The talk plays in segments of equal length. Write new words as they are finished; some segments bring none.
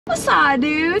What's up,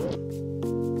 dude?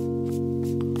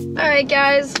 Alright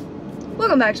guys,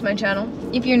 welcome back to my channel.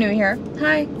 If you're new here,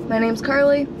 hi, my name's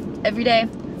Carlee. Every day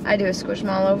I do a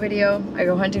Squishmallow video. I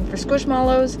go hunting for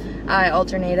Squishmallows. I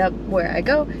alternate up where I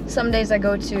go. Some days I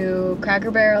go to Cracker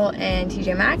Barrel and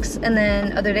TJ Maxx, and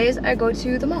then other days I go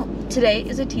to the mall. Today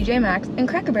is a TJ Maxx and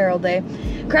Cracker Barrel day.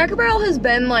 Cracker Barrel has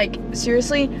been, like,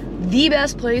 seriously the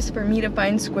best place for me to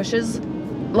find squishes.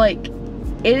 Like,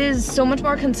 it is so much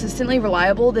more consistently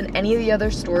reliable than any of the other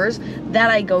stores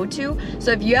that I go to. So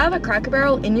if you have a Cracker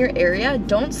Barrel in your area,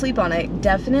 don't sleep on it.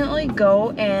 Definitely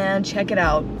go and check it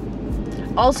out.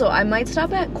 Also, I might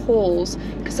stop at Kohl's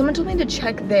because someone told me to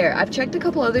check there. I've checked a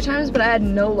couple other times, but I had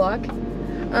no luck.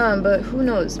 But who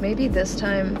knows? Maybe this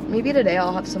time, maybe today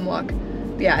I'll have some luck.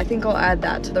 But yeah, I think I'll add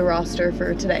that to the roster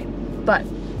for today. But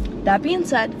that being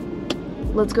said,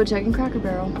 let's go check in Cracker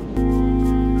Barrel.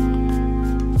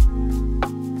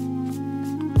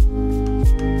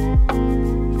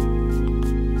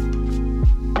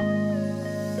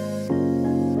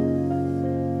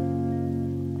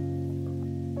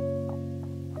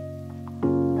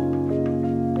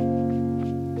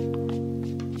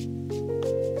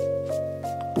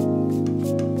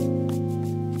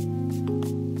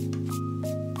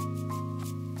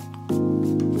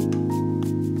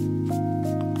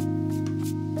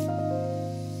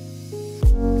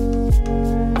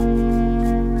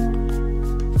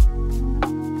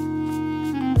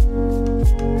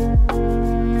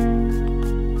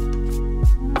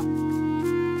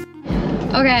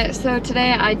 Okay, so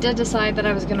today I did decide that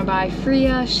I was gonna buy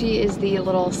Freya. She is the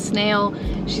little snail.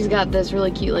 She's got this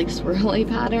really cute, like, swirly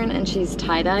pattern, and she's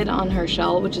tie-dyed on her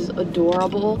shell, which is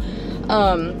adorable.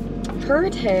 Her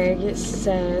tag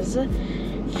says,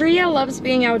 Freya loves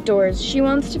being outdoors. She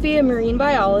wants to be a marine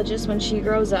biologist when she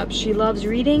grows up. She loves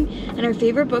reading, and her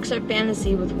favorite books are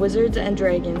fantasy with wizards and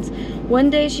dragons. One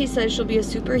day she says she'll be a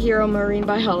superhero marine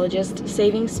biologist,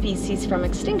 saving species from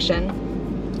extinction.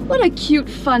 What a cute,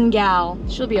 fun gal.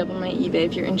 She'll be up on my eBay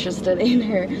if you're interested in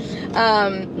her.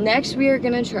 Next we are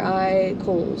gonna try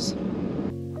Kohl's.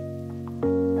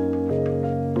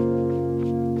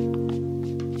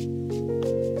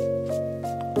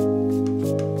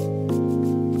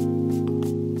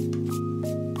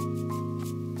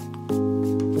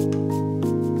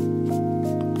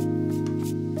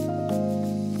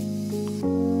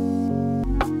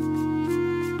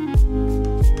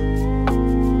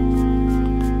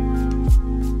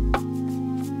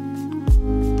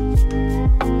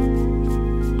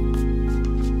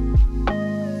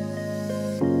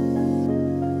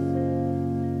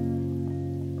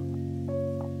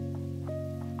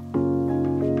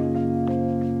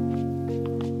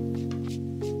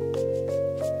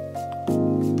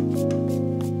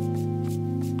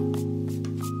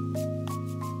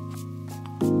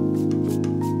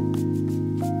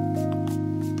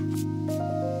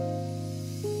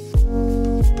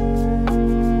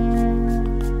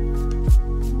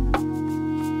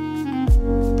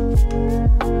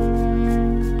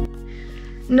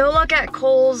 No luck at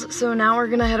Kohl's, so now we're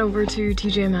gonna head over to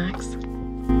TJ Maxx.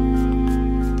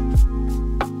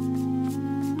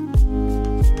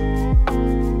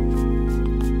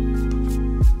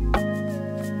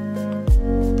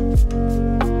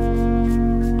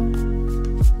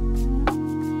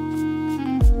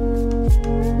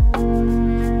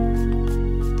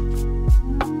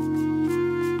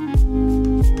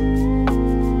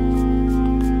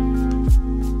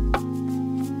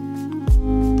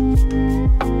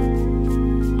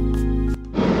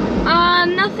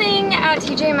 Nothing at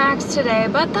TJ Maxx today,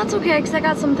 but that's okay because I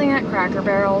got something at Cracker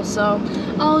Barrel, so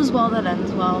all is well that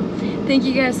ends well. Thank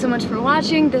you guys so much for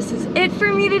watching. This is it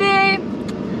for me today.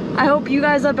 I hope you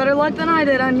guys have better luck than I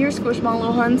did on your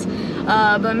Squishmallow hunts,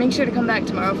 but make sure to come back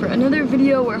tomorrow for another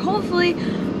video where hopefully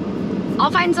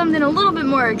I'll find something a little bit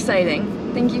more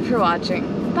exciting. Thank you for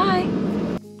watching. Bye!